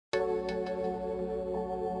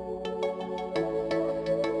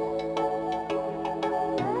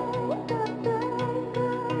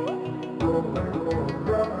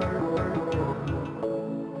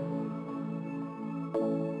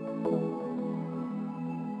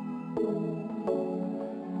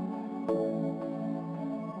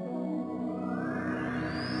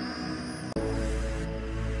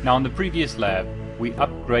Now in the previous lab, we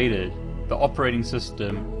upgraded the operating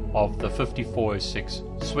system of the 5406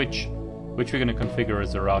 switch, which we're going to configure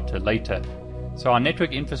as a router later. So our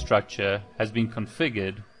network infrastructure has been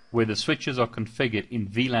configured where the switches are configured in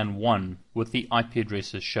VLAN 1 with the IP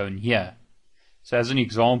addresses shown here. So as an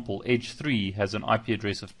example, edge 3 has an IP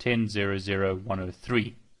address of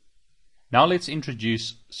 10.0.0.103. Now let's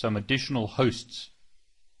introduce some additional hosts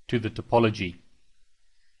to the topology.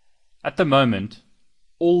 At the moment,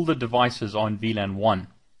 all the devices are in VLAN 1.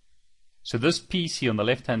 So this PC on the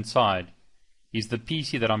left hand side is the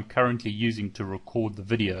PC that I'm currently using to record the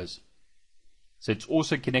videos. So it's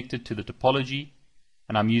also connected to the topology,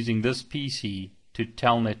 and I'm using this PC to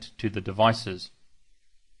telnet to the devices.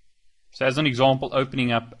 So as an example,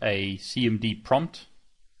 opening up a CMD prompt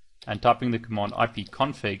and typing the command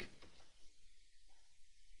ipconfig,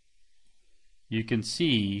 you can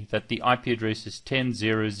see that the IP address is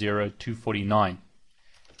 10.0.0.249.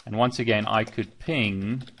 And once again, I could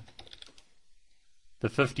ping the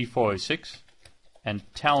 5406 and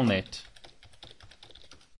telnet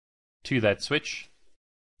to that switch.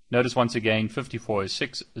 Notice once again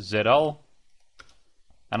 5406 ZL,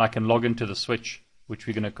 and I can log into the switch, which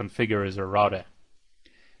we're going to configure as a router.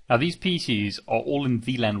 Now these PCs are all in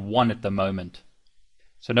VLAN 1 at the moment.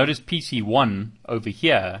 So notice PC 1 over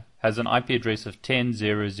here has an IP address of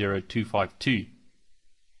 10.0.0.252.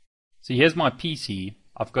 So here's my PC.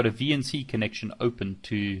 I've got a VNC connection open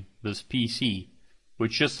to this PC,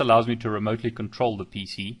 which just allows me to remotely control the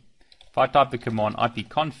PC. If I type the command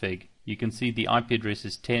ipconfig, you can see the IP address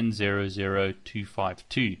is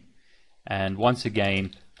 10.0.0.252. And once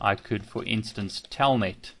again, I could, for instance,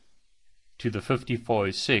 telnet to the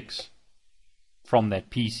 5406 from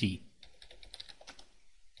that PC.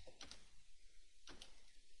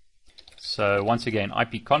 So once again,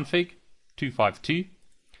 ipconfig 252.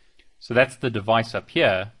 So that's the device up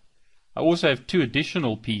here. I also have two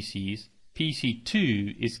additional PCs.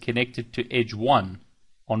 PC2 is connected to edge 1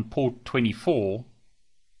 on port 24,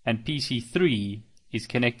 and PC3 is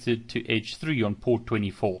connected to edge 3 on port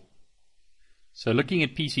 24. So looking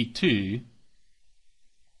at PC2,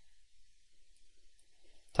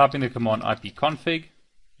 typing the command ipconfig,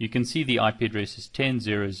 you can see the IP address is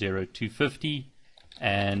 10.0.0.250,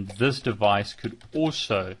 and this device could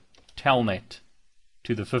also telnet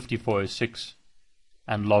to the 5406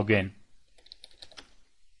 and log in.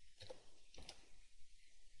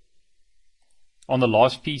 On the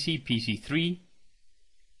last PC, PC3,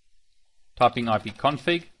 typing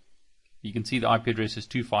ipconfig, you can see the IP address is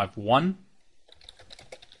 251,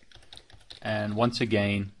 and once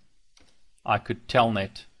again I could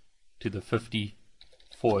telnet to the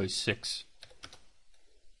 5406.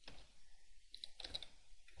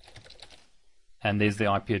 And there's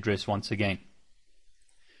the IP address once again.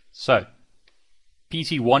 So,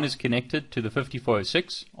 PC1 is connected to the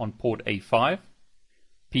 5406 on port A5,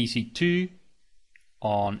 PC2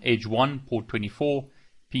 on edge 1, port 24,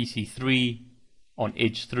 PC3 on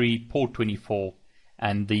edge 3, port 24,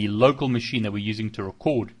 and the local machine that we're using to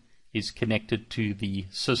record is connected to the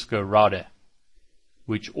Cisco router,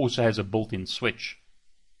 which also has a built-in switch.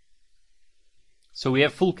 So we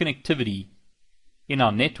have full connectivity in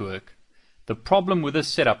our network. The problem with this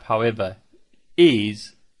setup, however,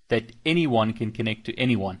 is that anyone can connect to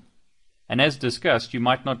anyone. And as discussed, you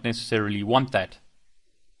might not necessarily want that.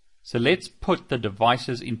 So let's put the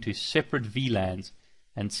devices into separate VLANs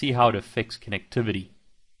and see how it affects connectivity.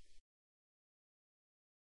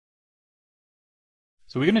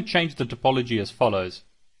 So we're going to change the topology as follows.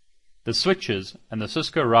 The switches and the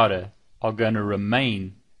Cisco router are going to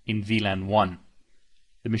remain in VLAN 1.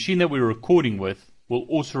 The machine that we're recording with will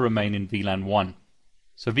also remain in VLAN 1.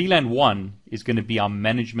 So VLAN 1 is going to be our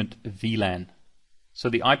management VLAN. So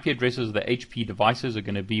the IP addresses of the HPE devices are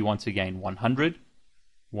going to be once again 100,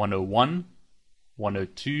 101,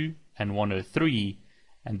 102, and 103,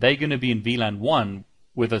 and they're going to be in VLAN 1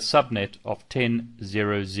 with a subnet of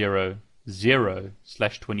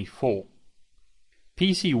 10.0.0.0/24.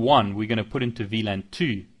 PC1 we're going to put into VLAN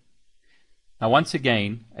 2. Now once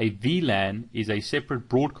again, a VLAN is a separate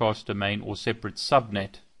broadcast domain or separate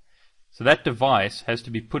subnet. So that device has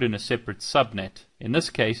to be put in a separate subnet. In this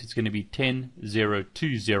case, it's going to be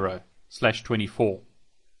 10.0.20/24.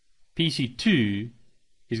 PC2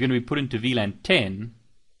 is going to be put into VLAN 10,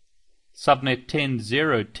 subnet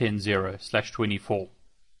 10.0.10/24.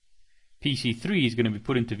 PC3 is going to be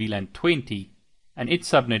put into VLAN 20, and its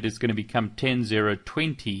subnet is going to become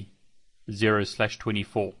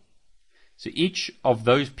 10.0.20/24. So each of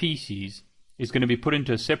those PCs is going to be put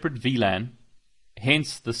into a separate VLAN,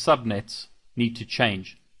 hence the subnets need to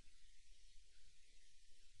change.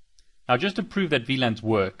 Now just to prove that VLANs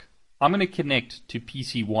work, I'm going to connect to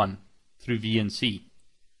PC1 through VNC.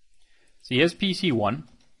 So here's PC1,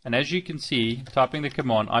 and as you can see, typing the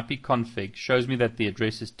command ipconfig shows me that the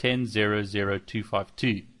address is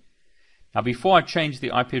 10.0.0.252. Now before I change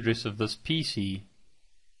the IP address of this PC,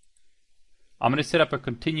 I'm going to set up a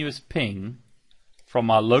continuous ping from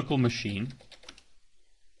my local machine.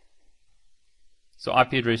 So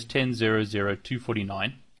IP address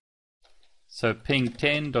 10.0.0.249. So ping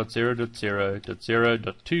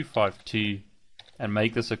 10.0.0.0.252 and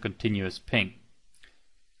make this a continuous ping.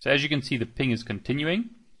 So as you can see, the ping is continuing.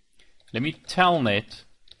 Let me telnet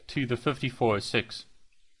to the 5406.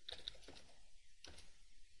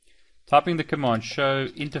 Typing the command show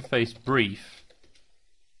interface brief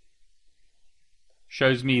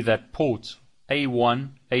shows me that ports A1,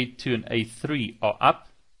 A2 and A3 are up,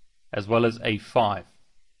 as well as A5.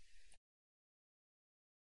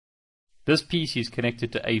 This PC is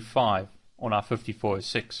connected to A5 on our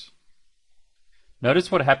 5406.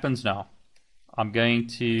 Notice what happens now. I'm going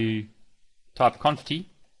to type conft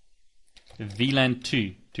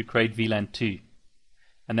VLAN2 to create VLAN2.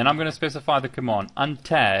 And then I'm going to specify the command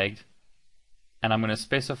untagged, and I'm going to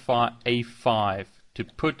specify A5 to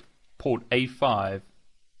put port A5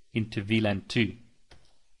 into VLAN2.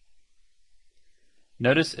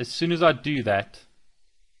 Notice as soon as I do that,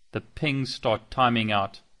 the pings start timing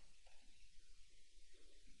out.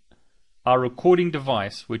 Our recording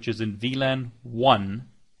device, which is in VLAN 1,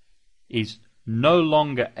 is no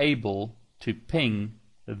longer able to ping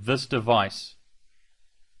this device.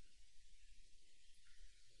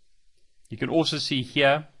 You can also see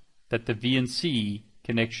here that the VNC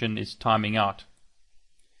connection is timing out.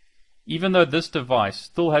 Even though this device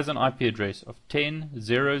still has an IP address of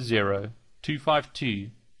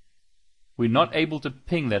 10.0.0.252, we're not able to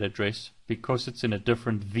ping that address because it's in a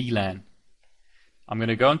different VLAN. I'm going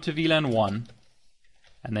to go into VLAN 1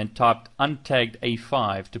 and then type untagged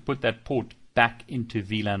A5 to put that port back into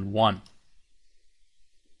VLAN 1.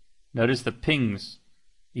 Notice the pings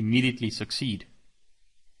immediately succeed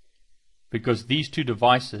because these two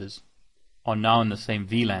devices are now in the same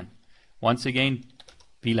VLAN. Once again,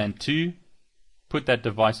 VLAN 2, put that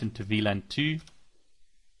device into VLAN 2.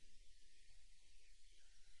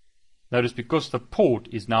 Notice because the port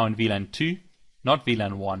is now in VLAN 2, not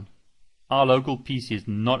VLAN 1, our local PC is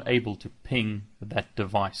not able to ping that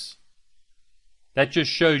device. That just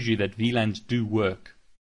shows you that VLANs do work.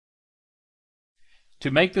 To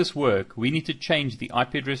make this work, we need to change the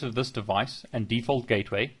IP address of this device and default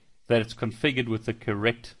gateway, that it's configured with the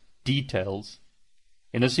correct details.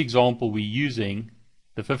 In this example, we're using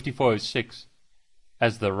the 5406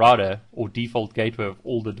 as the router or default gateway of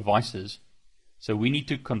all the devices. So we need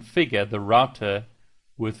to configure the router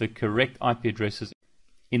with the correct IP addresses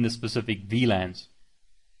in the specific VLANs.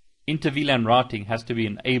 Inter-VLAN routing has to be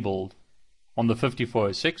enabled on the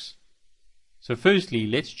 5406. So firstly,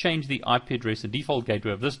 let's change the IP address and default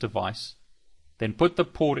gateway of this device, then put the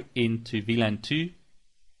port into VLAN 2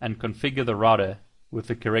 and configure the router with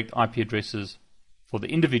the correct IP addresses for the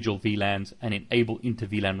individual VLANs and enable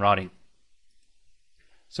inter-VLAN routing.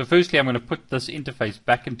 So firstly, I'm going to put this interface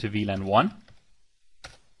back into VLAN 1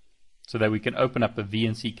 so that we can open up a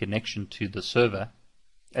VNC connection to the server.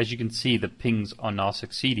 As you can see, the pings are now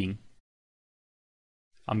succeeding.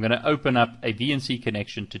 I'm going to open up a VNC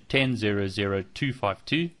connection to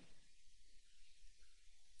 10.0.0.252.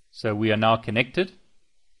 So we are now connected.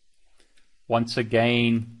 Once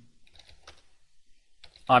again,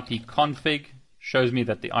 ipconfig shows me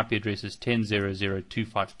that the IP address is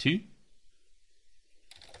 10.0.0.252.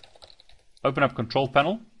 Open up control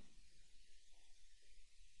panel.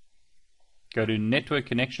 Go to network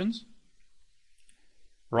connections.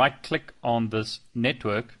 Right click on this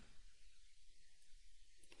network.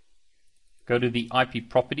 Go to the IP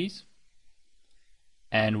properties.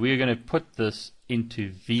 And we're going to put this into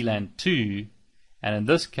VLAN 2. And in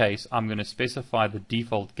this case, I'm going to specify the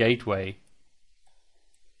default gateway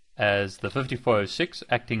as the 5406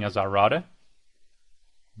 acting as our router,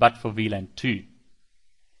 but for VLAN 2.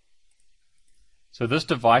 So this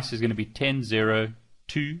device is going to be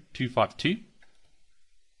 10.0.2.252,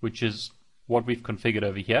 which is what we've configured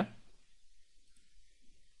over here.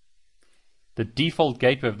 The default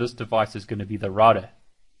gateway of this device is going to be the router.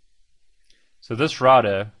 So this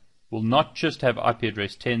router will not just have IP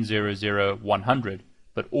address 10.0.0.100,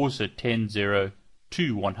 but also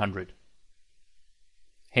 10.0.2.100.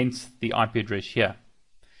 Hence the IP address here.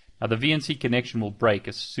 Now the VNC connection will break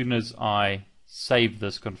as soon as I save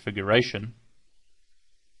this configuration.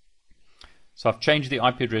 So I've changed the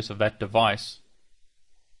IP address of that device.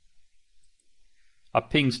 our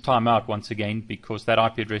pings time out once again because that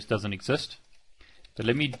IP address doesn't exist. But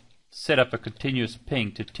let me set up a continuous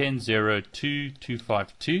ping to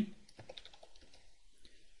 10.0.2.252.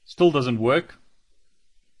 Still doesn't work.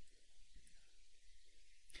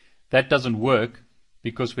 That doesn't work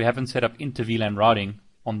because we haven't set up inter-VLAN routing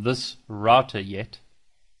on this router yet.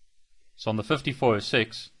 So on the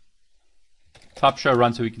 5406, type show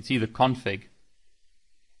run so we can see the config.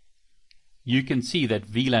 You can see that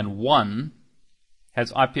VLAN 1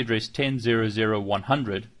 has IP address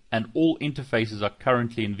 10.0.0.100 and all interfaces are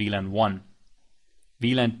currently in VLAN 1.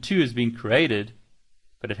 VLAN 2 is being created,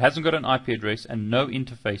 but it hasn't got an IP address and no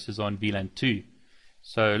interfaces on VLAN 2.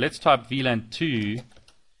 So let's type VLAN 2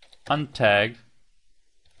 untagged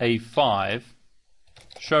A5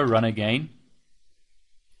 show run again.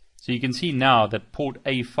 So you can see now that port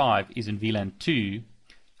A5 is in VLAN 2.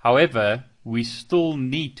 However, we still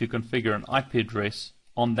need to configure an IP address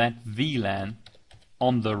on that VLAN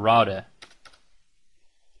on the router.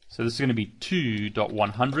 So this is going to be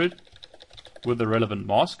 2.100 with the relevant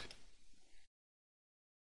mask.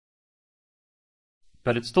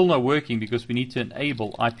 But it's still not working because we need to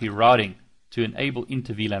enable IP routing to enable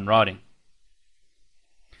inter-VLAN routing.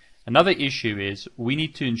 Another issue is we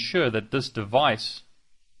need to ensure that this device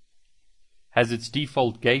has its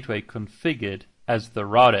default gateway configured as the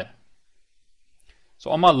router.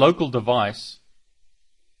 So on my local device,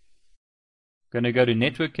 I'm going to go to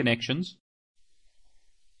Network Connections.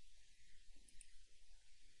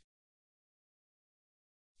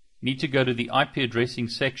 Need to go to the IP addressing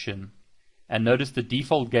section and notice the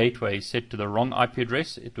default gateway is set to the wrong IP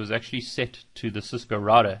address. It was actually set to the Cisco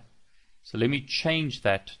router. So let me change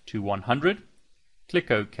that to 100,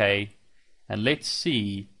 click OK, and let's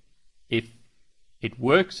see if it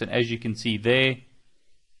works. And as you can see there,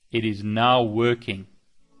 it is now working.